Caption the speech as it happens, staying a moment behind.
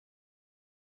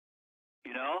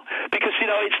You know, because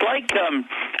it's like that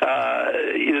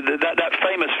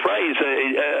famous phrase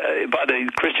by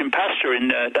the Christian pastor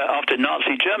after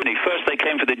Nazi Germany. First they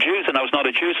came for the Jews, and I was not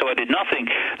a Jew, so I did nothing.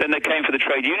 Then they came for the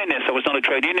trade unionists. I was not a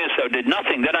trade unionist, so I did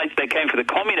nothing. Then they came for the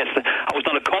communists. I was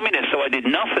not a communist, so I did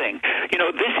nothing.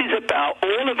 This is about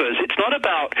all of us. It's not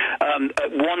about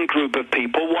one group of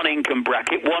people, one income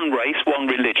bracket, one race,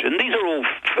 one religion. These are all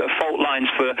fault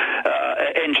lines for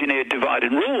engineered divide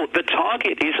and rule. The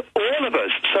target is all of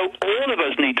us. So all of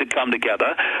us need to come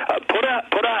together, put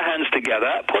our hands together,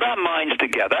 put our minds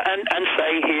together, and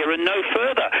say here and no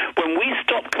further. When we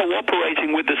stop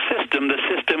cooperating with the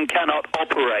system cannot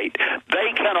operate.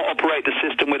 They cannot operate the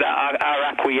system without our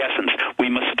acquiescence. We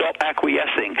must stop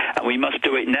acquiescing, and we must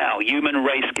do it now. Human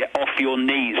race, get off your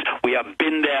knees. We have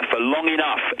been there for long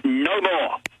enough. No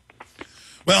more.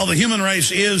 Well, the human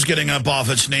race is getting up off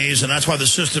its knees, and that's why the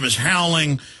system is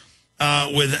howling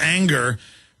with anger.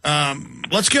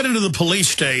 Let's get into the police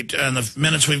state in the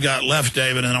minutes we've got left,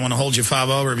 David, and I want to hold you 5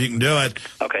 over if you can do it.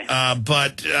 Okay.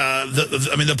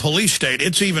 The police state,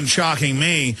 it's even shocking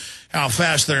me how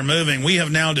fast they're moving. We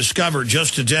have now discovered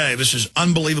just today, this is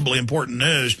unbelievably important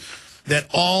news, that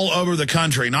all over the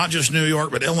country, not just New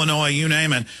York, but Illinois, you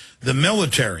name it, the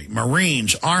military,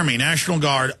 Marines, Army, National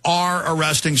Guard are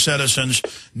arresting citizens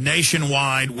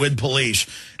nationwide with police.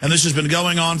 And this has been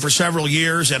going on for several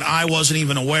years, and I wasn't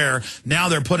even aware. Now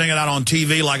they're putting it out on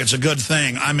TV like it's a good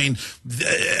thing. I mean,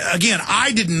 again,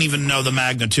 I didn't even know the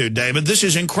magnitude, David. This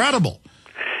is incredible.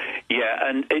 Yeah,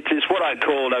 and it's what I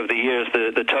called over the years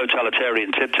the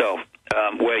totalitarian tiptoe.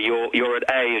 Where you're at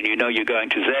A and you're going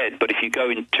to Z, but if you go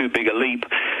in too big a leap,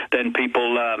 then people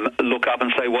look up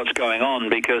and say, "What's going on?"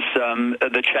 Because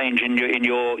the change in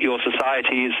your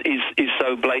society is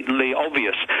so blatantly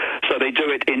obvious. So they do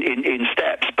it in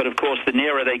steps. But of course, the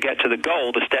nearer they get to the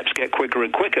goal, the steps get quicker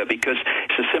and quicker because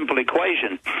it's a simple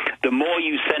equation. The more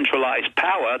you centralize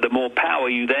power, the more power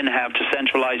you then have to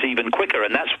centralize even quicker,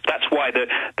 and that's why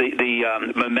the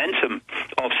momentum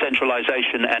of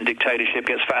centralization and dictatorship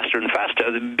gets faster and faster.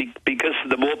 Because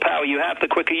the more power you have, the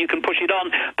quicker you can push it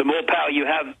on. The more power you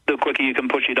have, the quicker you can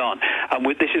push it on. And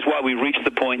this is why we've reached the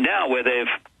point now where they've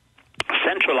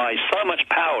centralized so much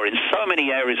power in so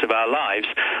many areas of our lives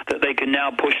that they can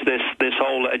now push this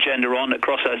whole agenda on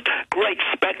across a great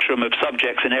spectrum of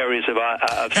subjects and areas of our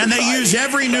society. And they use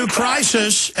every new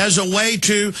crisis as a way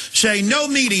to say no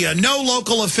media, no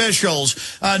local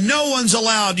officials, no one's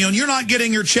allowed. You're not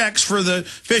getting your checks for the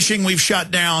fishing we've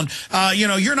shut down.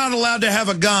 You're not allowed to have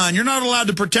a gun. You're not allowed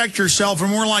to protect yourself.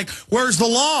 And we're like, where's the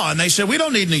law? And they said, we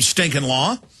don't need any stinking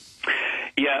law.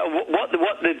 Yeah,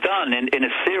 what they've done in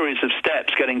a series of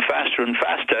steps, getting faster and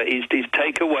faster, is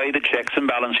take away the checks and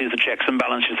balances, the checks and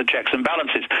balances, the checks and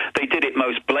balances. They did it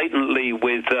most blatantly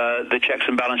with the checks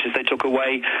and balances they took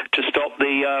away to stop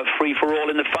the free-for-all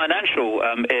in the financial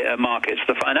markets,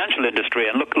 the financial industry,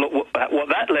 and look what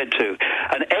that led to.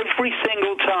 And every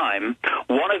single time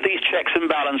one of these checks and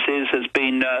balances has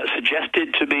been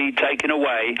suggested to be taken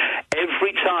away,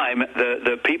 every time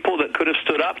the people that could have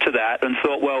stood up to that and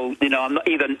thought, well, I'm not,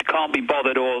 either can't be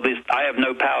bothered or I have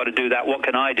no power to do that, what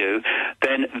can I do?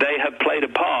 Then they have played a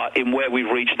part in where we've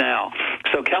reached now.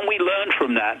 So can we learn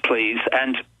from that, please,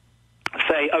 and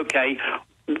say, okay,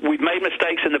 we've made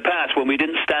mistakes in the past when we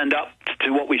didn't stand up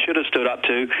to what we should have stood up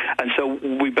to, and so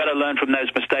we better learn from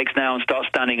those mistakes now and start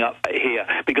standing up here,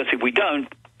 because if we don't,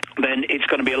 then it's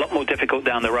going to be a lot more difficult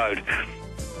down the road.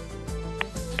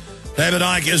 David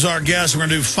Icke is our guest. We're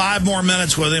going to do 5 more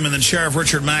minutes with him, and then Sheriff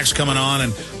Richard Mack's coming on,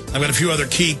 and I've got a few other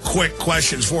key, quick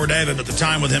questions for David, but the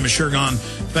time with him has sure gone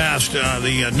fast.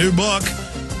 The new book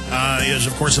is,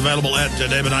 of course, available at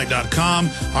davidicke.com.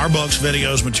 Our books,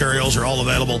 videos, materials are all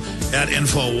available at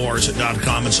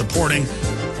Infowars.com. And supporting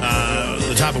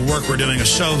the type of work we're doing is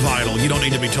so vital. You don't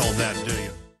need to be told that, do you?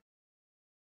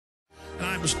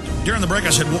 And during the break,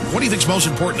 I said, what do you think is most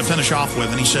important to finish off with?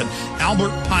 And he said,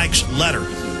 Albert Pike's letter.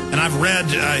 And I've read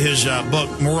his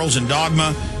book, Morals and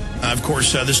Dogma. Of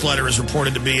course, this letter is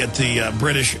reported to be at the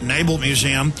British Naval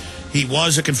Museum. He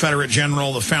was a Confederate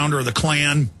general, the founder of the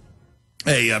Klan,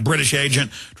 a British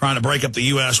agent trying to break up the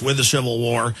U.S. with the Civil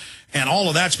War. And all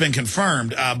of that's been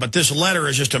confirmed. But this letter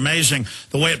is just amazing,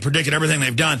 the way it predicted everything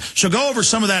they've done. So go over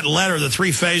some of that letter, the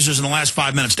 3 phases in the last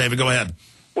 5 minutes, David. Go ahead.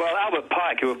 Well, Albert Pike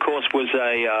Icke, who of course was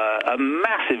a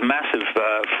massive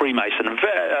Freemason,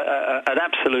 an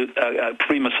absolute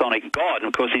Freemasonic god. And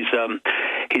of course,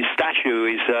 his statue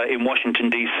is in Washington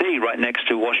D.C., right next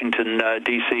to Washington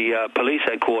D.C. police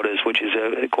headquarters, which is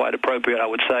quite appropriate, I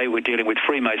would say. We're dealing with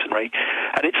Freemasonry,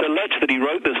 and it's alleged that he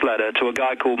wrote this letter to a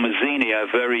guy called Mazzini, a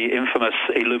very infamous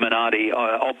Illuminati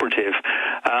operative,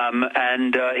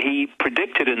 and he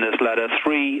predicted in this letter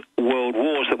 3 world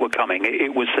wars that were coming.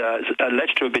 It was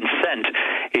alleged to have been sent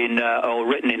or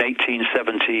written in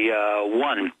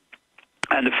 1871.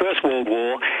 And the First World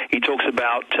War, he talks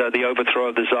about the overthrow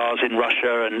of the Tsars in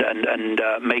Russia and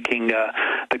making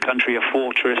the country a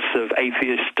fortress of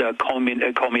atheist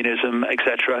communism,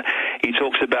 etc. He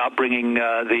talks about bringing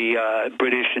the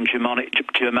British and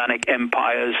Germanic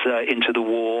empires into the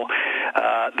war.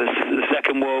 The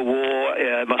Second World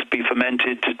War must be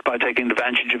fomented by taking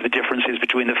advantage of the differences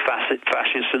between the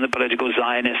fascists and the political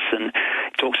Zionists, and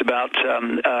he talks about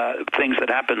things that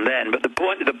happened then. But the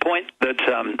point that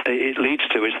it leads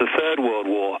to is the Third World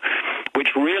War, which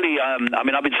really, I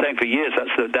mean, I've been saying for years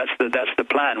that's the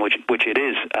plan, which it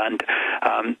is. And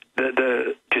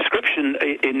the description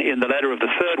in the letter of the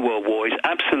Third World War is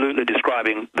absolutely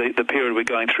describing the period we're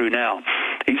going through now.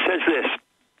 He says this: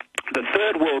 the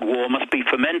Third World War must be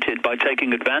fomented by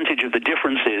taking advantage of the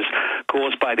differences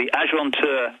caused by the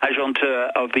agentur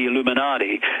of the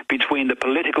Illuminati between the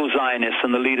political Zionists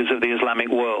and the leaders of the Islamic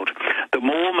world. The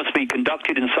war must be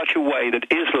conducted in such a way that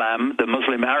Islam, the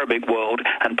Muslim Arabic world,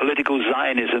 and political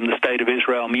Zionism, the State of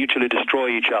Israel, mutually destroy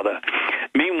each other.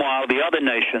 Meanwhile, the other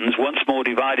nations, once more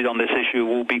divided on this issue,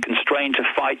 will be constrained to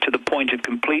fight to the point of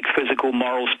complete physical,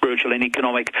 moral, spiritual, and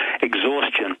economic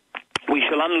exhaustion. We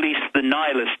shall unleash the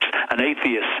nihilists and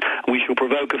atheists. We shall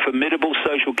provoke a formidable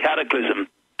social cataclysm,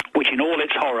 which in all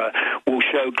its horror will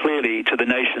show clearly to the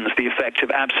nations the effect of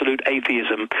absolute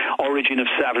atheism, origin of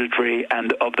savagery,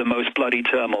 and of the most bloody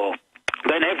turmoil.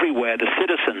 Then everywhere the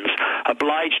citizens,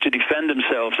 obliged to defend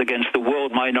themselves against the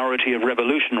world minority of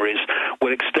revolutionaries,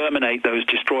 will exterminate those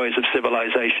destroyers of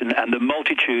civilization, and the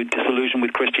multitude, disillusioned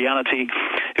with Christianity,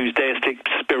 whose deistic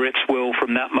spirits will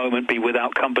from that moment be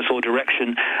without compass or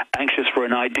direction, anxious for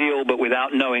an ideal but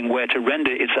without knowing where to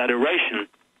render its adoration,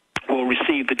 will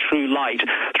receive the true light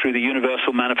through the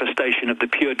universal manifestation of the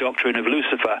pure doctrine of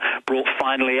Lucifer, brought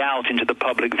finally out into the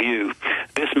public view.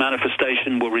 This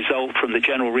manifestation will result from the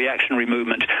general reactionary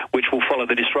movement, which will follow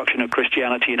the destruction of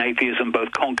Christianity and atheism,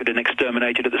 both conquered and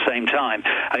exterminated at the same time.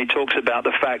 And he talks about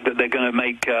the fact that they're going to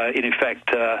make, in effect,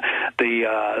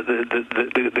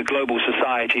 the global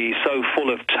society so full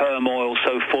of turmoil,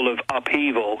 so full of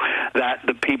upheaval, that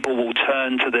the people will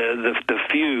turn to the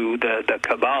few, the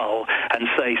cabal, and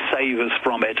say, save us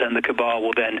from it, and the cabal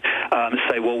will then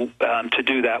say, well, to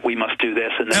do that, we must do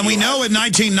this. And we know in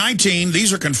 1919,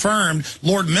 these are confirmed,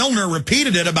 Lord Milner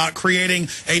repeated it about creating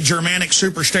a Germanic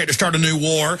superstate to start a new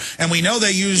war, and we know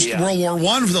they used World War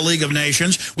I for the League of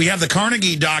Nations. We have the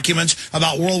Carnegie documents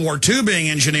about World War II being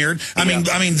engineered. I mean,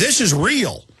 this is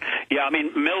real. Yeah, I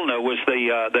mean, Milner was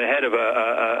the head of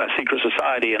a secret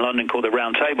society in London called the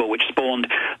Round Table, which spawned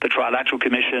the Trilateral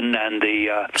Commission and the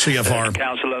CFR,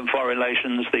 Council of Foreign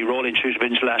Relations, the Royal Institute of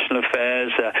International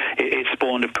Affairs. It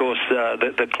spawned, of course,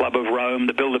 the Club of Rome,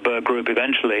 the Bilderberg Group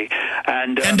eventuly.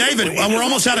 And David, we're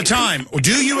almost out of time.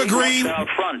 Do you agree?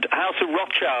 Front House of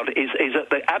Rothschild is at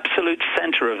the absolute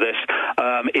center of this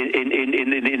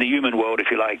in the human world, if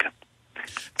you like.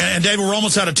 And David, we're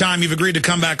almost out of time. You've agreed to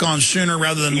come back on sooner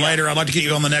rather than later. I'd like to get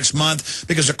you on the next month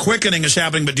because a quickening is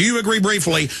happening. But do you agree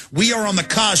briefly, we are on the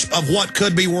cusp of what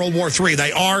could be World War III?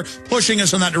 They are pushing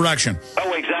us in that direction.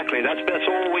 Oh, exactly. That's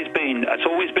always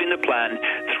been the plan.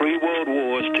 3 world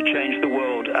wars to change the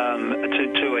world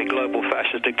to a global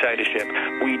fascist dictatorship.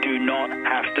 We do not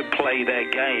have to play their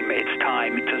game. It's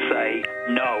time to say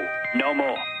no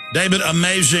more. David,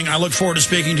 amazing. I look forward to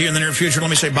speaking to you in the near future. Let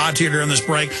me say bye to you during this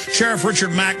break. Sheriff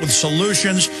Richard Mack with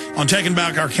solutions on taking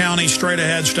back our county. Straight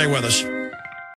ahead. Stay with us.